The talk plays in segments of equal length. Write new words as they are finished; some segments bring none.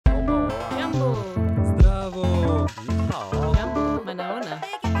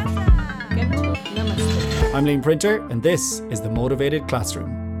I'm Liam Printer, and this is The Motivated Classroom.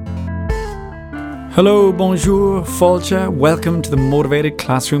 Hello, bonjour, fáilte. Welcome to the Motivated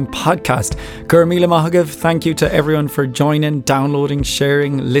Classroom podcast. Gur míle maithagah. Thank you to everyone for joining, downloading,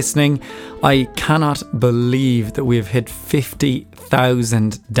 sharing, listening. I cannot believe that we have hit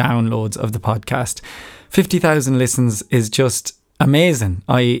 50,000 downloads of the podcast. 50,000 listens is just amazing.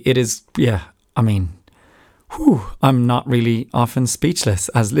 I'm not really often speechless,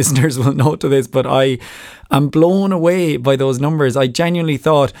 as listeners will know to this, but I am blown away by those numbers. I genuinely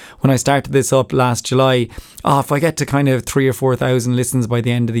thought when I started this up last July, if I get to kind of 3,000 or 4,000 listens by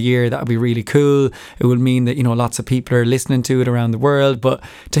the end of the year, that would be really cool. It will mean that, lots of people are listening to it around the world. But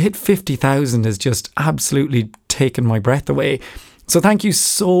to hit 50,000 has just absolutely taken my breath away. So thank you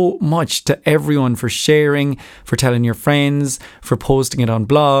so much to everyone for sharing, for telling your friends, for posting it on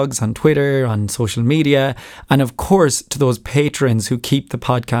blogs, on Twitter, on social media. And of course, to those patrons who keep the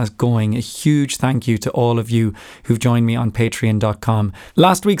podcast going, a huge thank you to all of you who've joined me on patreon.com.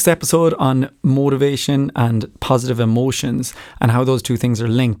 Last week's episode on motivation and positive emotions and how those two things are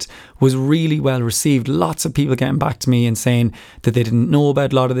linked was really well received. Lots of people getting back to me and saying that they didn't know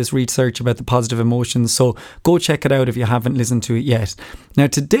about a lot of this research about the positive emotions. So go check it out if you haven't listened to it yet. Now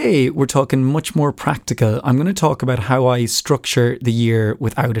today we're talking much more practical. I'm going to talk about how I structure the year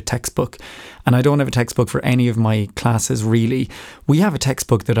without a textbook. And I don't have a textbook for any of my classes really. We have a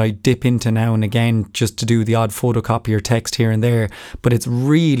textbook that I dip into now and again just to do the odd photocopy or text here and there, but it's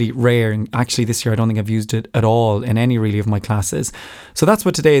really rare. And actually this year I don't think I've used it at all in any really of my classes. So that's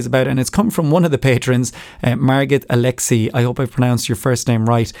what today is about, and it's come from one of the patrons, Margit Alexi. I hope I pronounced your first name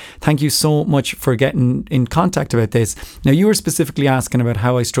right. Thank you so much for getting in contact about this. Now you were specifically asking about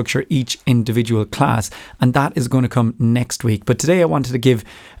how I structure each individual class, and that is going to come next week. But today I wanted to give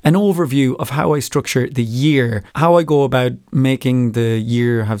an overview of how I structure the year, how I go about making the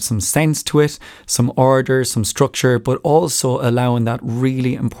year have some sense to it, some order, some structure, but also allowing that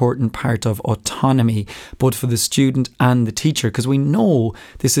really important part of autonomy, both for the student and the teacher, because we know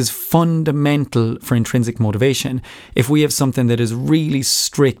this is fundamental for intrinsic motivation. If we have something that is really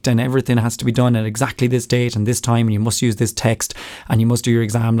strict and everything has to be done at exactly this date and this time, and you must use this text and you must do your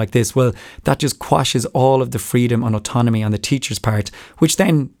exam like this, well, that just quashes all of the freedom and autonomy on the teacher's part, which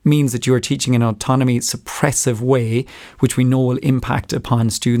then means that you are teaching in an autonomy suppressive way, which we know will impact upon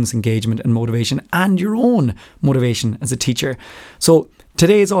students' engagement and motivation and your own motivation as a teacher. So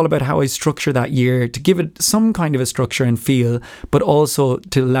today is all about how I structure that year to give it some kind of a structure and feel, but also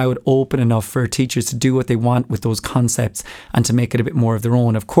to allow it open enough for teachers to do what they want with those concepts and to make it a bit more of their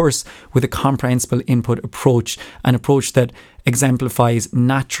own. Of course, with a comprehensible input approach, an approach that exemplifies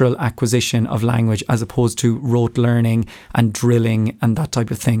natural acquisition of language as opposed to rote learning and drilling and that type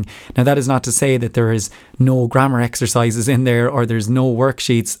of thing. Now, that is not to say that there is no grammar exercises in there or there's no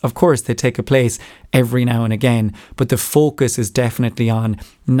worksheets. Of course, they take a place every now and again, but the focus is definitely on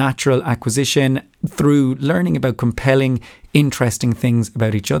natural acquisition through learning about compelling, interesting things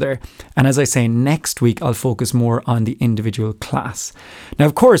about each other. And as I say, next week I'll focus more on the individual class. Now,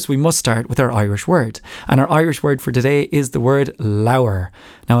 of course, we must start with our Irish word. And our Irish word for today is the word leabhar.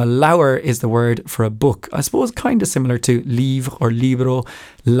 Now, a leabhar is the word for a book. I suppose kind of similar to livre or libro.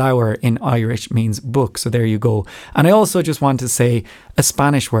 Leabhar in Irish means book. So there you go. And I also just want to say a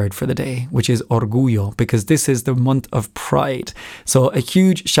Spanish word for the day, which is orgullo, because this is the month of pride. So a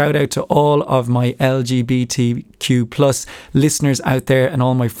huge shout out to all of my LGBTQ plus listeners out there and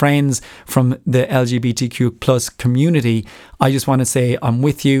all my friends from the LGBTQ plus community. I just want to say I'm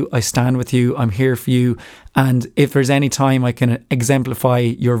with you, I stand with you, I'm here for you. And if there's any time I can exemplify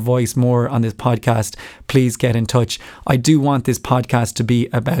your voice more on this podcast, please get in touch. I do want this podcast to be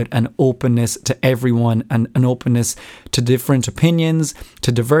about an openness to everyone and an openness to different opinions,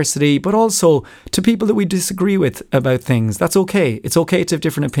 to diversity, but also to people that we disagree with about things. That's okay. It's okay to have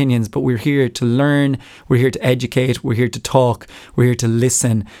different opinions, but we're here to learn, we're here to educate, we're here to talk, we're here to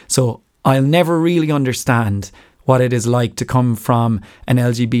listen. So I'll never really understand what it is like to come from an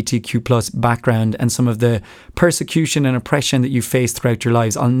LGBTQ plus background and some of the persecution and oppression that you face throughout your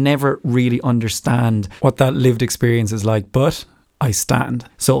lives. I'll never really understand what that lived experience is like, but I stand.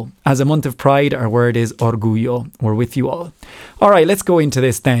 So as a month of pride, our word is orgullo. We're with you all. All right, let's go into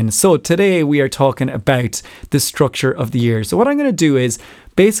this then. So today we are talking about the structure of the year. So what I'm going to do is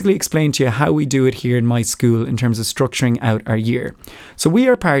basically explain to you how we do it here in my school in terms of structuring out our year. So we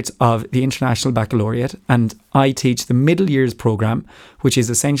are part of the International Baccalaureate, and I teach the middle years program, which is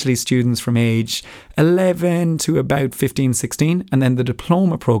essentially students from age 11 to about 15, 16, and then the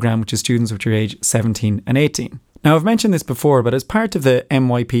diploma program, which is students which are age 17 and 18. Now, I've mentioned this before, but as part of the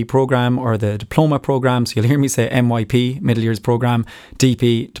MYP program or the diploma program, so you'll hear me say MYP, Middle Years Program,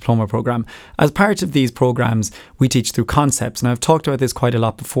 DP, Diploma Program. As part of these programs, we teach through concepts. And I've talked about this quite a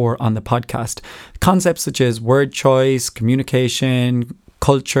lot before on the podcast. Concepts such as word choice, communication,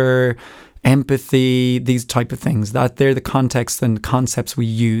 culture, empathy, these type of things, that they're the context and concepts we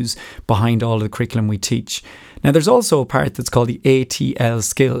use behind all of the curriculum we teach. Now, there's also a part that's called the ATL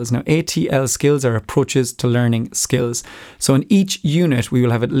skills. Now, ATL skills are approaches to learning skills. So in each unit, we will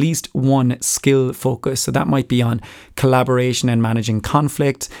have at least one skill focus. So that might be on collaboration and managing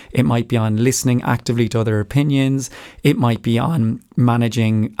conflict. It might be on listening actively to other opinions. It might be on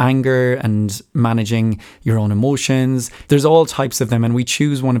managing anger and managing your own emotions. There's all types of them, and we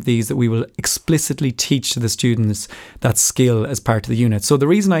choose one of these that we will explicitly teach to the students that skill as part of the unit. So the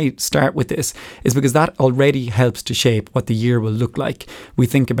reason I start with this is because that already helps to shape what the year will look like. We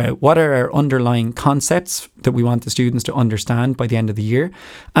think about what are our underlying concepts that we want the students to understand by the end of the year,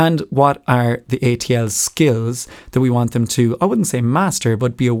 and what are the ATL skills that we want them to, I wouldn't say master,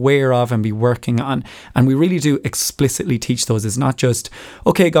 but be aware of and be working on. And we really do explicitly teach those. It's not just,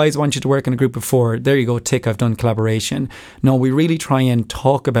 okay guys, I want you to work in a group of 4. There you go, tick, I've done collaboration. No, we really try and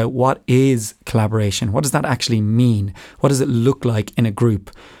talk about what is collaboration. What does that actually mean? What does it look like in a group?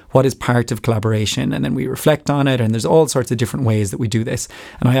 What is part of collaboration? And then we reflect on it, and there's all sorts of different ways that we do this.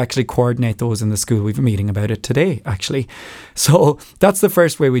 And I actually coordinate those in the school. We have a meeting about it today, actually. So that's the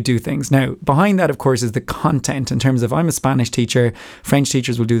first way we do things. Now, behind that, of course, is the content in terms of I'm a Spanish teacher, French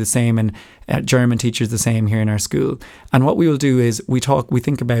teachers will do the same, and German teachers the same here in our school. And what we will do is we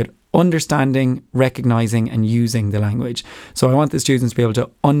think about understanding, recognizing and using the language. So I want the students to be able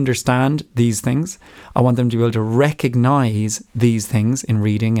to understand these things. I want them to be able to recognize these things in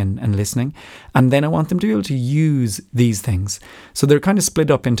reading and listening. And then I want them to be able to use these things. So they're kind of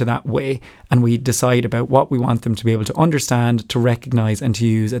split up into that way. And we decide about what we want them to be able to understand, to recognize and to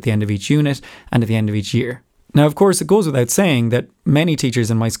use at the end of each unit and at the end of each year. Now, of course, it goes without saying that many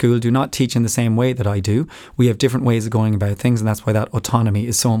teachers in my school do not teach in the same way that I do. We have different ways of going about things, and that's why that autonomy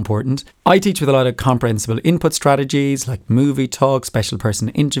is so important. I teach with a lot of comprehensible input strategies like movie talks, special person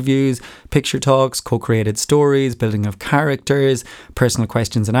interviews, picture talks, co-created stories, building of characters, personal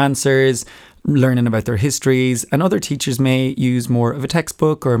questions and answers, learning about their histories. And other teachers may use more of a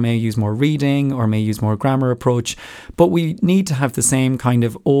textbook, or may use more reading, or may use more grammar approach. But we need to have the same kind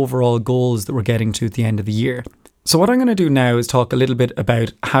of overall goals that we're getting to at the end of the year. So what I'm going to do now is talk a little bit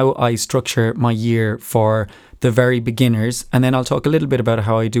about how I structure my year for the very beginners, and then I'll talk a little bit about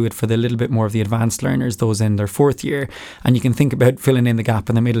how I do it for the little bit more of the advanced learners, those in their 4th year. And you can think about filling in the gap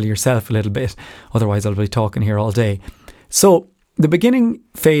in the middle yourself a little bit. Otherwise, I'll be talking here all day. So the beginning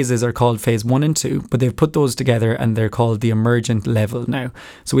phases are called phase 1 and 2, but they've put those together and they're called the emergent level now.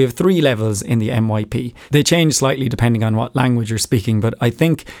 So we have 3 levels in the MYP. They change slightly depending on what language you're speaking, but I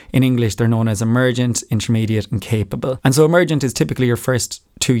think in English they're known as emergent, intermediate and capable. And so emergent is typically your first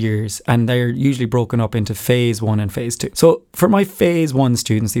 2 years, and they're usually broken up into phase 1 and phase 2. So for my phase 1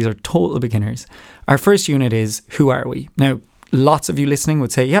 students, these are total beginners. Our first unit is Who Are We? Now, lots of you listening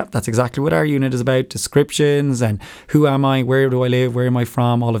would say, yeah, that's exactly what our unit is about. Descriptions and who am I, where do I live, where am I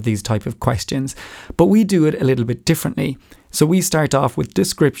from, all of these type of questions. But we do it a little bit differently. So we start off with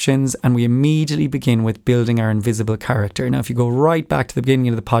descriptions and we immediately begin with building our invisible character. Now, if you go right back to the beginning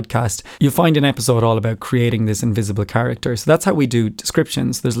of the podcast, you'll find an episode all about creating this invisible character. So that's how we do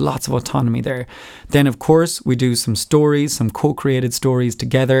descriptions. There's lots of autonomy there. Then, of course, we do some stories, some co-created stories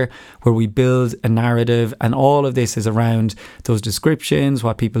together where we build a narrative, and all of this is around those descriptions,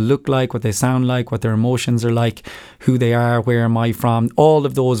 what people look like, what they sound like, what their emotions are like, who they are, where am I from. All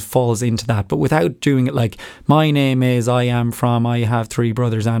of those falls into that, but without doing it like, my name is, I am from, I have 3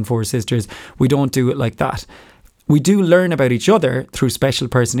 brothers and 4 sisters. We don't do it like that. We do learn about each other through special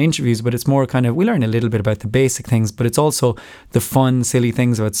person interviews, but it's more kind of, we learn a little bit about the basic things, but it's also the fun, silly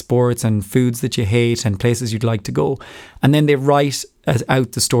things about sports and foods that you hate and places you'd like to go. And then they write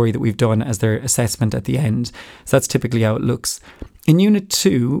out the story that we've done as their assessment at the end. So that's typically how it looks. In Unit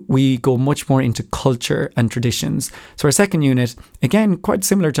 2, we go much more into culture and traditions. So our second unit, again, quite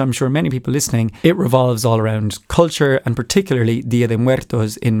similar to, I'm sure, many people listening, it revolves all around culture, and particularly Dia de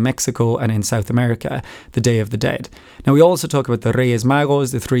Muertos in Mexico and in South America, the Day of the Dead. Now, we also talk about the Reyes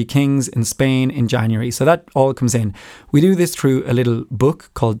Magos, the 3 Kings in Spain in January. So that all comes in. We do this through a little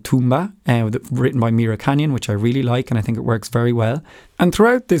book called Tumba, written by Mira Canyon, which I really like, and I think it works very well. And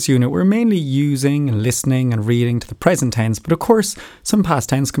throughout this unit, we're mainly using and listening and reading to the present tense. But of course, some past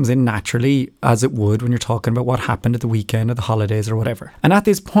tense comes in naturally, as it would when you're talking about what happened at the weekend or the holidays or whatever. And at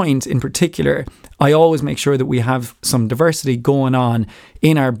this point in particular, I always make sure that we have some diversity going on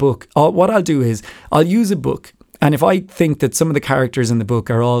in our book. What I'll do is I'll use a book And if I think that some of the characters in the book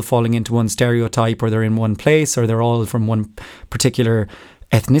are all falling into one stereotype, or they're in one place, or they're all from one particular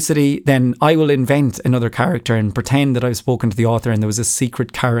ethnicity, then I will invent another character and pretend that I've spoken to the author and there was a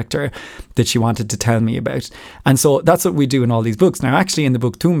secret character that she wanted to tell me about. And so that's what we do in all these books. Now, actually, in the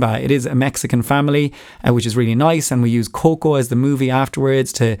book Tumba, it is a Mexican family, which is really nice. And we use Coco as the movie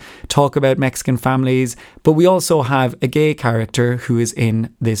afterwards to talk about Mexican families. But we also have a gay character who is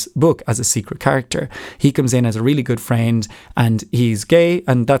in this book as a secret character. He comes in as a really good friend and he's gay,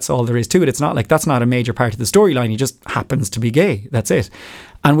 and that's all there is to it. It's not like that's not a major part of the storyline. He just happens to be gay. That's it.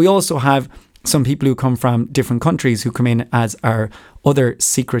 And we also have some people who come from different countries who come in as our other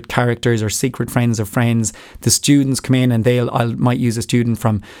secret characters or secret friends of friends. The students come in and I might use a student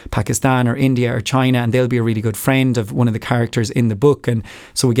from Pakistan or India or China, and they'll be a really good friend of one of the characters in the book. And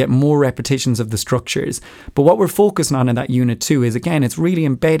so we get more repetitions of the structures. But what we're focusing on in that unit 2 is, again, it's really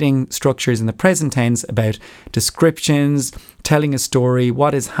embedding structures in the present tense about descriptions, telling a story,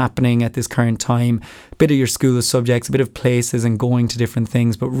 what is happening at this current time, a bit of your school subjects, a bit of places and going to different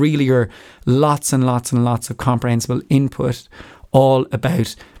things, but really your lots and lots and lots of comprehensible input, all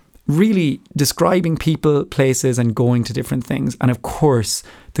about really describing people, places, and going to different things. And of course,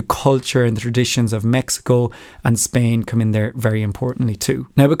 the culture and the traditions of Mexico and Spain come in there very importantly too.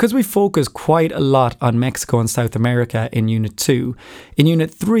 Now, because we focus quite a lot on Mexico and South America in Unit 2, in Unit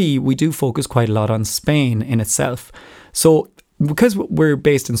 3, we do focus quite a lot on Spain in itself. So because we're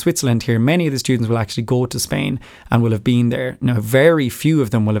based in Switzerland here, many of the students will actually go to Spain and will have been there. Now, very few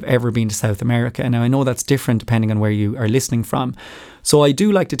of them will have ever been to South America. Now, I know that's different depending on where you are listening from. So I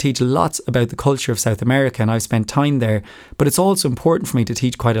do like to teach lots about the culture of South America, and I've spent time there. But it's also important for me to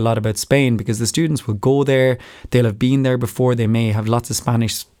teach quite a lot about Spain, because the students will go there, they'll have been there before, they may have lots of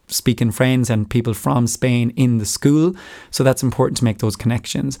Spanish speaking friends and people from Spain in the school. So that's important to make those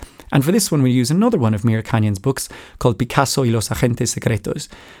connections. And for this one, we use another one of Mira Canyon's books called Picasso y los Agentes Secretos.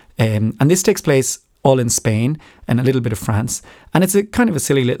 And this takes place all in Spain and a little bit of France. And it's a kind of a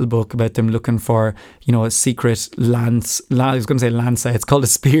silly little book about them looking for, a secret lance. I was going to say lanza. It's called a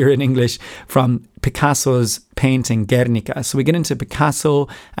spear in English, from Picasso's painting Guernica. So we get into Picasso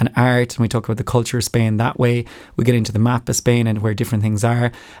and art, and we talk about the culture of Spain that way. We get into the map of Spain and where different things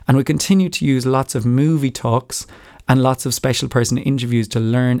are. And we continue to use lots of movie talks and lots of special person interviews to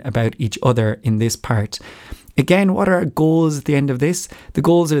learn about each other in this part. Again, what are our goals at the end of this? The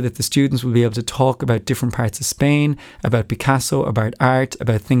goals are that the students will be able to talk about different parts of Spain, about Picasso, about art,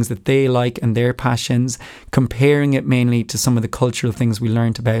 about things that they like and their passions, comparing it mainly to some of the cultural things we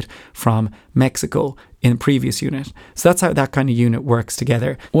learned about from Mexico in the previous unit. So that's how that kind of unit works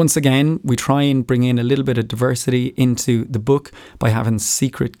together. Once again, we try and bring in a little bit of diversity into the book by having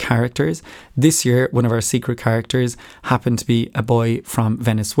secret characters. This year, one of our secret characters happened to be a boy from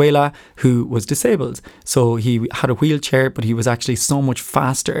Venezuela who was disabled. So he had a wheelchair, but he was actually so much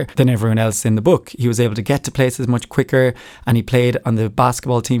faster than everyone else in the book. He was able to get to places much quicker, and he played on the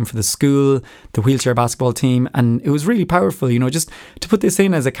basketball team for the school, the wheelchair basketball team. And it was really powerful, just to put this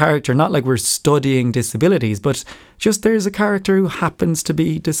in as a character, not like we're studying disabilities, but just there's a character who happens to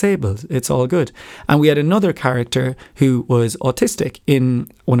be disabled. It's all good. And we had another character who was autistic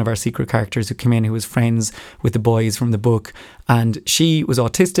in one of our secret characters who came in, who was friends with the boys from the book. And she was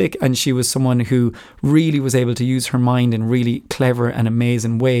autistic, and she was someone who really was able to use her mind in really clever and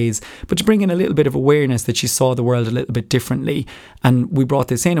amazing ways, but to bring in a little bit of awareness that she saw the world a little bit differently. And we brought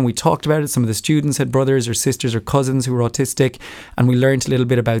this in and we talked about it. Some of the students had brothers or sisters or cousins who were autistic, and we learned a little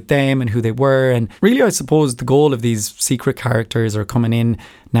bit about them and who they were. And really, I suppose the goal of these secret characters are coming in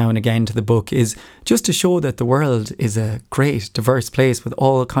now and again to the book is just to show that the world is a great, diverse place with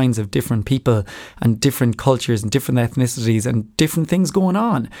all kinds of different people and different cultures and different ethnicities and different things going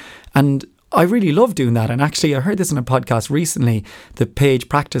on. And I really love doing that. And actually, I heard this in a podcast recently, the Page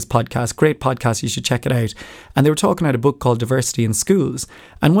Practice podcast, great podcast, you should check it out. And they were talking about a book called Diversity in Schools.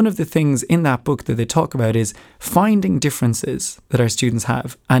 And one of the things in that book that they talk about is finding differences that our students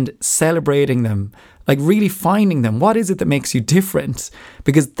have and celebrating them, like really finding them. What is it that makes you different?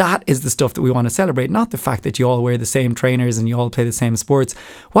 Because that is the stuff that we want to celebrate, not the fact that you all wear the same trainers and you all play the same sports.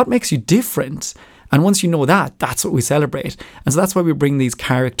 What makes you different? And once you know that, that's what we celebrate. And so that's why we bring these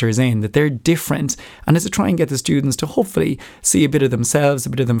characters in, that they're different. And it's to try and get the students to hopefully see a bit of themselves, a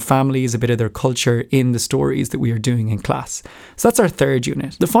bit of them families, a bit of their culture in the stories that we are doing in class. So that's our third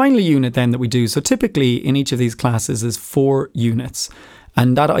unit. The final unit then that we do, so typically in each of these classes is 4 units.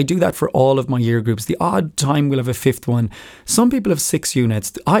 And that I do that for all of my year groups. The odd time we'll have a fifth one. Some people have 6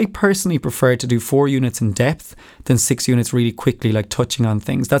 units. I personally prefer to do 4 units in depth than 6 units really quickly, like touching on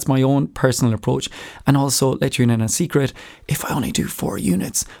things. That's my own personal approach. And also, let you in on a secret, if I only do 4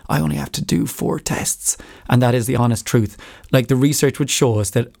 units, I only have to do 4 tests. And that is the honest truth. Like, the research would show us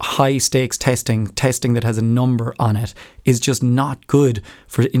that high stakes testing that has a number on it, is just not good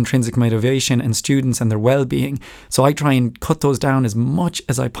for intrinsic motivation and students and their well-being. So I try and cut those down as much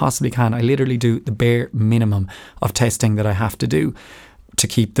as I possibly can. I literally do the bare minimum of testing that I have to do to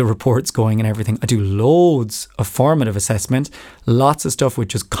keep the reports going and everything. I do loads of formative assessment, lots of stuff with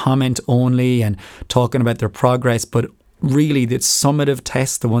just comment only and talking about their progress, but really the summative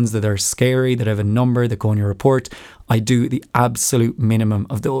tests, the ones that are scary, that have a number, that go in your report, I do the absolute minimum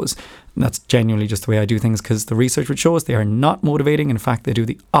of those. And that's genuinely just the way I do things, because the research would show us they are not motivating. In fact, they do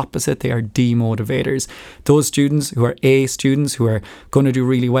the opposite. They are demotivators. Those students who are A students, who are going to do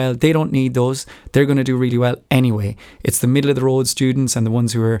really well, they don't need those. They're going to do really well anyway. It's the middle of the road students and the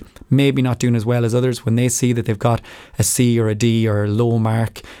ones who are maybe not doing as well as others, when they see that they've got a C or a D or a low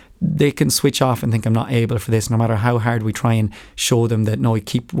mark, they can switch off and think, I'm not able for this, no matter how hard we try and show them that, no,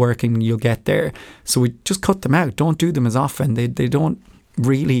 keep working, you'll get there. So we just cut them out. Don't do them as often. They don't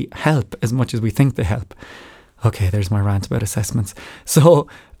really help as much as we think they help. Okay, there's my rant about assessments. So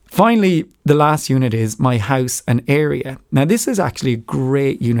finally, the last unit is my house and area. Now, this is actually a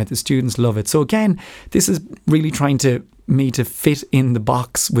great unit. The students love it. So again, this is really trying to fit in the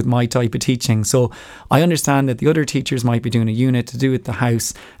box with my type of teaching. So I understand that the other teachers might be doing a unit to do with the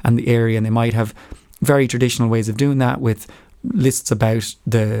house and the area, and they might have very traditional ways of doing that with lists about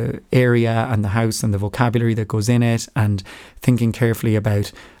the area and the house and the vocabulary that goes in it, and thinking carefully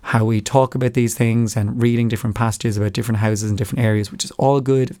about how we talk about these things and reading different passages about different houses and different areas, which is all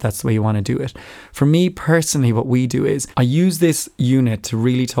good if that's the way you want to do it. For me personally, what we do is I use this unit to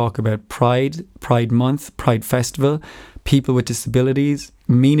really talk about Pride Month, Pride Festival, people with disabilities,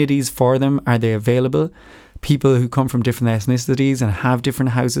 amenities for them, are they available? People who come from different ethnicities and have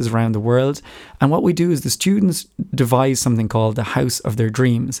different houses around the world. And what we do is the students devise something called the house of their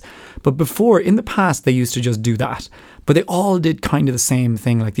dreams. But before, in the past, they used to just do that. But they all did kind of the same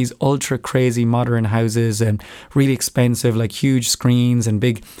thing, like these ultra crazy modern houses and really expensive, like huge screens and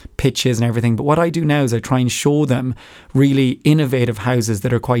big pitches and everything. But what I do now is I try and show them really innovative houses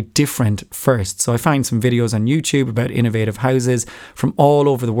that are quite different first. So I find some videos on YouTube about innovative houses from all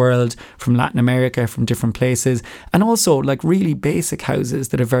over the world, from Latin America, from different places, and also like really basic houses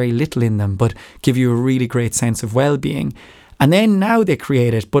that have very little in them, but give you a really great sense of well-being. And then now they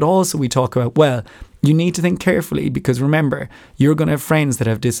create it, but also we talk about, well, you need to think carefully, because remember, you're going to have friends that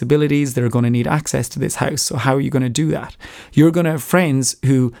have disabilities that are going to need access to this house. So how are you going to do that? You're going to have friends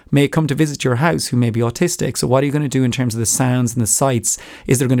who may come to visit your house who may be autistic. So what are you going to do in terms of the sounds and the sights?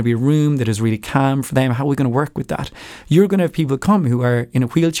 Is there going to be a room that is really calm for them? How are we going to work with that? You're going to have people come who are in a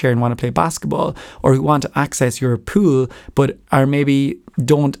wheelchair and want to play basketball, or who want to access your pool but are maybe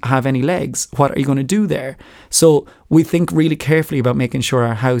don't have any legs. What are you going to do there? So we think really carefully about making sure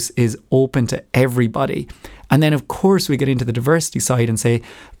our house is open to everybody. And then, of course, we get into the diversity side and say,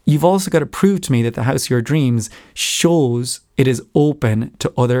 you've also got to prove to me that the house of your dreams shows it is open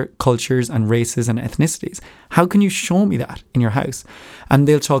to other cultures and races and ethnicities. How can you show me that in your house? And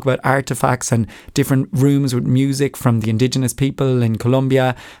they'll talk about artifacts and different rooms with music from the indigenous people in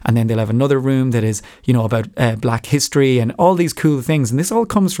Colombia. And then they'll have another room that is, about Black history and all these cool things. And this all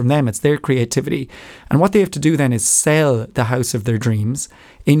comes from them. It's their creativity. And what they have to do then is sell the house of their dreams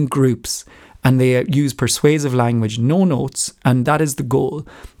in groups. And they use persuasive language, no notes, and that is the goal,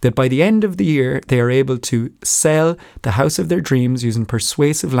 that by the end of the year, they are able to sell the house of their dreams using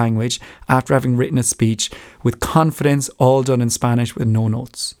persuasive language after having written a speech with confidence, all done in Spanish with no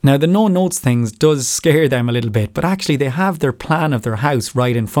notes. Now, the no notes things does scare them a little bit, but actually they have their plan of their house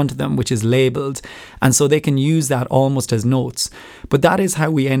right in front of them, which is labelled, and so they can use that almost as notes. But that is how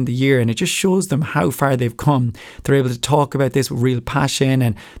we end the year, and it just shows them how far they've come. They're able to talk about this with real passion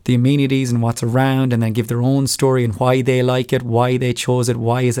and the amenities and what's around, and then give their own story and why they like it, why they chose it,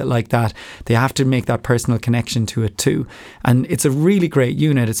 why is it like that. They have to make that personal connection to it too. And it's a really great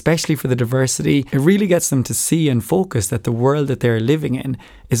unit, especially for the diversity. It really gets them to see and focus that the world that they're living in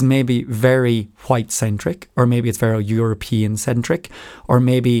is maybe very white-centric, or maybe it's very European-centric, or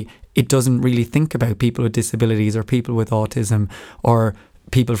maybe it doesn't really think about people with disabilities or people with autism or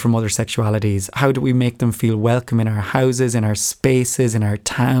people from other sexualities. How do we make them feel welcome in our houses, in our spaces, in our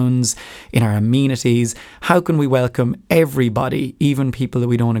towns, in our amenities? How can we welcome everybody, even people that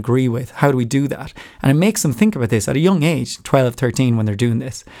we don't agree with? How do we do that? And it makes them think about this at a young age, 12, 13, when they're doing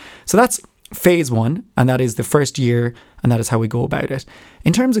this. So that's phase 1, and that is the first year and that is how we go about it.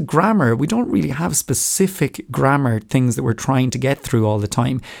 In terms of grammar, we don't really have specific grammar things that we're trying to get through all the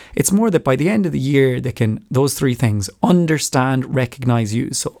time. It's more that by the end of the year, they can, those three things: understand, recognize,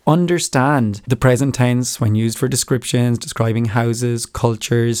 use. So understand the present tense when used for descriptions, describing houses,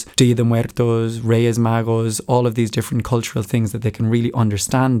 cultures, Dia de Muertos, Reyes Magos, all of these different cultural things, that they can really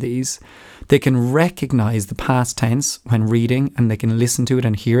understand these. They can recognize the past tense when reading, and they can listen to it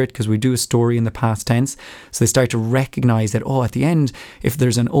and hear it, because we do a story in the past tense. So they start to recognize that, oh, at the end, if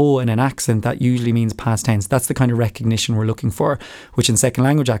there's an O and an accent, that usually means past tense. That's the kind of recognition we're looking for, which in second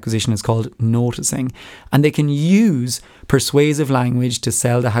language acquisition is called noticing. And they can use persuasive language to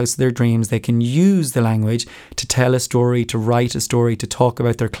sell the house of their dreams. They can use the language to tell a story, to write a story, to talk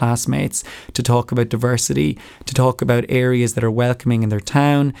about their classmates, to talk about diversity, to talk about areas that are welcoming in their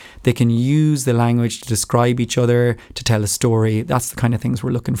town. They can use the language to describe each other, to tell a story. That's the kind of things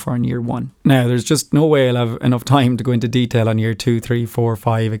we're looking for in year 1. Now, there's just no way I'll have enough time to go into detail on year 2, 3, 4,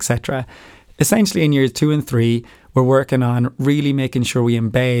 5, etc. Essentially, in years 2 and 3, we're working on really making sure we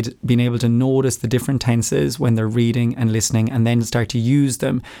embed being able to notice the different tenses when they're reading and listening, and then start to use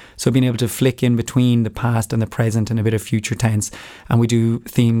them. So being able to flick in between the past and the present and a bit of future tense. And we do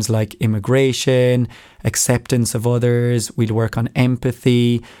themes like immigration, acceptance of others. We work on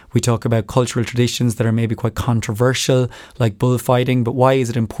empathy. We talk about cultural traditions that are maybe quite controversial, like bullfighting. But why is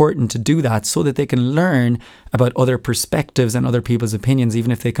it important to do that? So that they can learn about other perspectives and other people's opinions,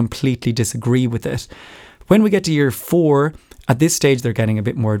 even if they completely disagree with it. When we get to year 4, at this stage, they're getting a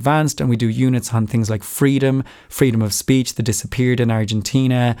bit more advanced, and we do units on things like freedom of speech that disappeared in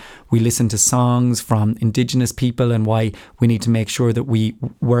Argentina. We listen to songs from Indigenous people and why we need to make sure that we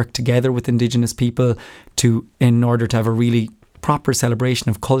work together with Indigenous people in order to have a really proper celebration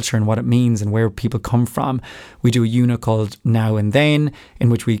of culture and what it means and where people come from. We do a unit called Now and Then,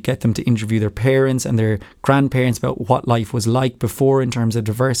 in which we get them to interview their parents and their grandparents about what life was like before in terms of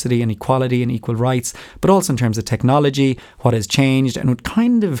diversity and equality and equal rights, but also in terms of technology, what has changed, and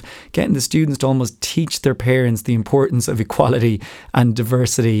kind of getting the students to almost teach their parents the importance of equality and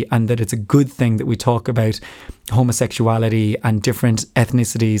diversity, and that it's a good thing that we talk about homosexuality and different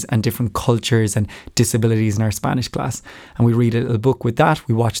ethnicities and different cultures and disabilities in our Spanish class. And we read a little book with that.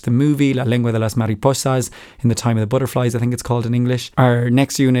 We watch the movie La Lengua de las Mariposas, In the Time of the Butterflies, I think it's called in English. Our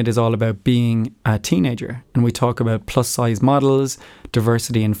next unit is all about being a teenager, and we talk about plus size models,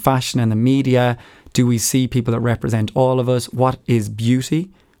 diversity in fashion and the media. Do we see people that represent all of us? What is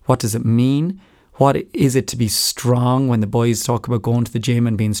beauty? What does it mean? What is it to be strong? When the boys talk about going to the gym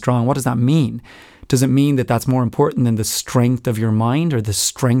and being strong, what does that mean? Does it mean that that's more important than the strength of your mind, or the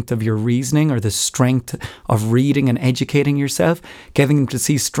strength of your reasoning, or the strength of reading and educating yourself? Getting them to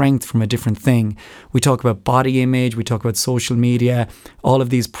see strength from a different thing. We talk about body image, we talk about social media, all of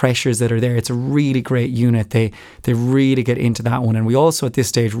these pressures that are there. It's a really great unit. They really get into that one. And we also at this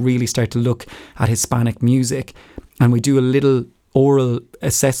stage really start to look at Hispanic music, and we do a little oral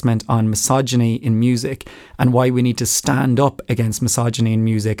assessment on misogyny in music and why we need to stand up against misogyny in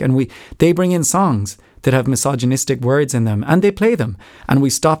music. And they bring in songs that have misogynistic words in them, and they play them, and we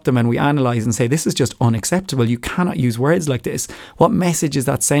stop them and we analyse and say, this is just unacceptable. You cannot use words like this. What message is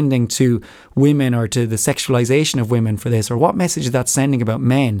that sending to women, or to the sexualization of women for this? Or what message is that sending about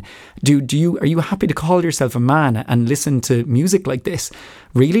men? Are you happy to call yourself a man and listen to music like this?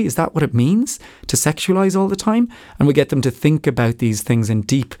 Really? Is that what it means to sexualize all the time? And we get them to think about these things in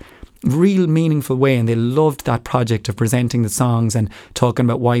deep, real meaningful way. And they loved that project of presenting the songs and talking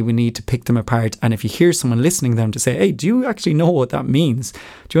about why we need to pick them apart. And if you hear someone listening to them, to say, hey, do you actually know what that means?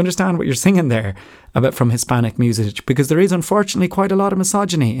 Do you understand what you're singing there about from Hispanic music? Because there is unfortunately quite a lot of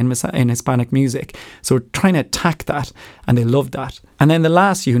misogyny in Hispanic music. So we're trying to attack that, and they love that. And then the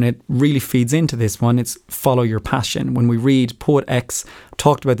last unit really feeds into this one. It's Follow Your Passion. When we read Poet X, I've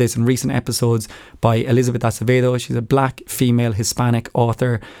talked about this in recent episodes, by Elizabeth Acevedo. She's a black female Hispanic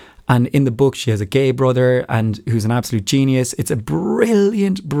author. And in the book, she has a gay brother and who's an absolute genius. It's a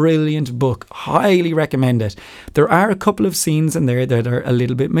brilliant, brilliant book. Highly recommend it. There are a couple of scenes in there that are a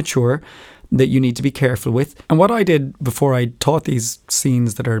little bit mature that you need to be careful with. And what I did before I taught these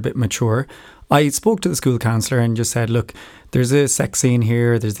scenes that are a bit mature, I spoke to the school counsellor and just said, look, there's a sex scene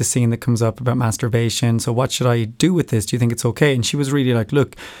here. There's this scene that comes up about masturbation. So what should I do with this? Do you think it's okay? And she was really like,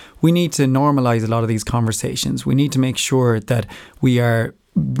 look, we need to normalise a lot of these conversations. We need to make sure that we are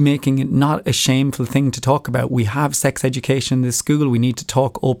making it not a shameful thing to talk about. We have sex education in this school. We need to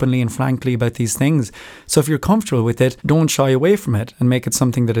talk openly and frankly about these things. So if you're comfortable with it, don't shy away from it and make it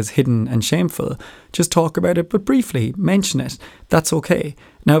something that is hidden and shameful. Just talk about it, but briefly mention it. That's okay.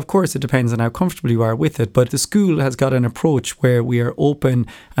 Now, of course, it depends on how comfortable you are with it, but the school has got an approach where we are open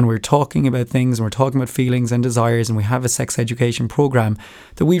and we're talking about things and we're talking about feelings and desires, and we have a sex education program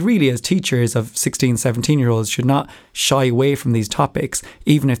that we really, as teachers of 16, 17-year-olds, should not shy away from these topics,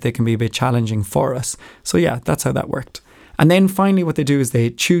 even if they can be a bit challenging for us. So yeah, that's how that worked. And then finally what they do is they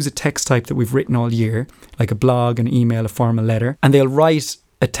choose a text type that we've written all year, like a blog, an email, a formal letter, and they'll write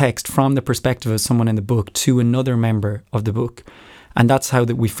a text from the perspective of someone in the book to another member of the book. And that's how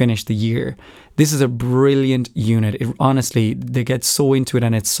that we finish the year. This is a brilliant unit. Honestly, they get so into it,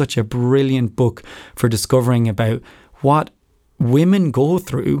 and it's such a brilliant book for discovering about what women go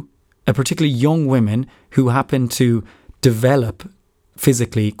through, particularly young women who happen to develop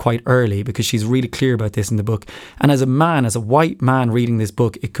physically quite early, because she's really clear about this in the book. And as a man, as a white man reading this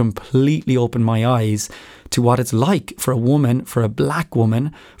book, it completely opened my eyes to what it's like for a woman, for a black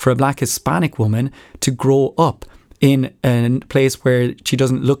woman, for a black Hispanic woman to grow up in a place where she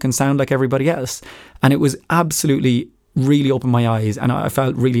doesn't look and sound like everybody else. And it was absolutely really opened my eyes, and I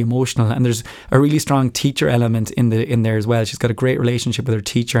felt really emotional. And there's a really strong teacher element in there as well. She's got a great relationship with her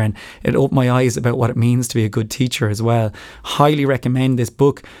teacher, and it opened my eyes about what it means to be a good teacher as well. Highly recommend this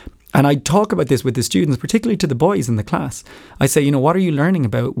book. And I talk about this with the students, particularly to the boys in the class. I say, what are you learning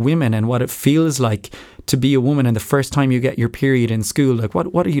about women and what it feels like to be a woman, and the first time you get your period in school? Like,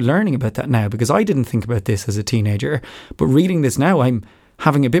 what are you learning about that now? Because I didn't think about this as a teenager, but reading this now, I'm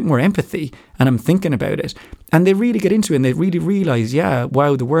having a bit more empathy and I'm thinking about it. And they really get into it, and they really realise, yeah,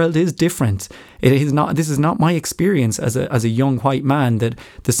 wow, the world is different. This is not my experience as a young white man, that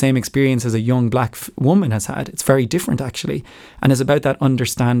the same experience as a young black woman has had. It's very different, actually. And it's about that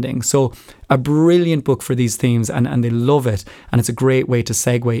understanding. So a brilliant book for these themes, and they love it. And it's a great way to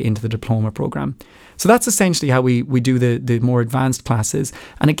segue into the diploma programme. So that's essentially how we do the more advanced classes.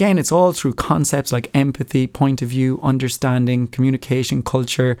 And again, it's all through concepts like empathy, point of view, understanding, communication,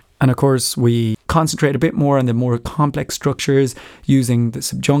 culture. And of course, we concentrate a bit more on the more complex structures, using the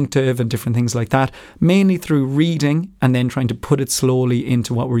subjunctive and different things like that, mainly through reading and then trying to put it slowly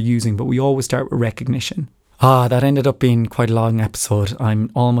into what we're using. But we always start with recognition. That ended up being quite a long episode. I'm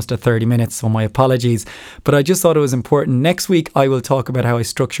almost at 30 minutes, so my apologies. But I just thought it was important. Next week, I will talk about how I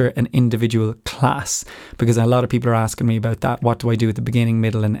structure an individual class, because a lot of people are asking me about that. What do I do at the beginning,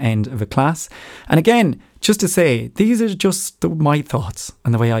 middle and end of a class? And again, just to say, these are just my thoughts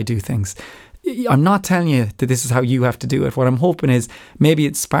and the way I do things. I'm not telling you that this is how you have to do it. What I'm hoping is maybe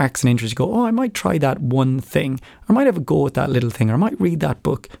it sparks an interest. You go, I might try that one thing. I might have a go at that little thing. Or I might read that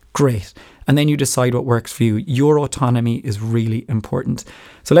book. Great. And then you decide what works for you. Your autonomy is really important.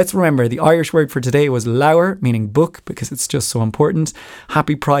 So let's remember, the Irish word for today was leabhar, meaning book, because it's just so important.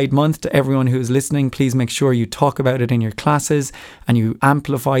 Happy Pride Month to everyone who is listening. Please make sure you talk about it in your classes and you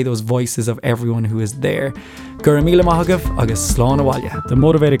amplify those voices of everyone who is there. Gura míle maith agaibh, agus slán abhaile. The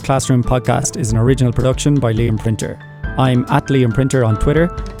Motivated Classroom podcast is an original production by Liam Printer. I'm at Liam Printer on Twitter,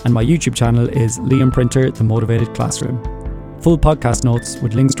 and my YouTube channel is Liam Printer, The Motivated Classroom. Full podcast notes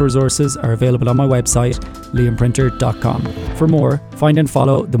with links to resources are available on my website, liamprinter.com. For more, find and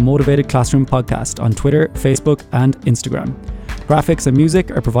follow the Motivated Classroom podcast on Twitter, Facebook and Instagram. Graphics and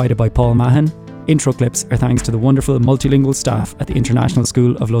music are provided by Paul Mahan. Intro clips are thanks to the wonderful multilingual staff at the International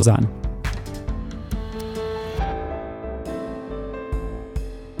School of Lausanne.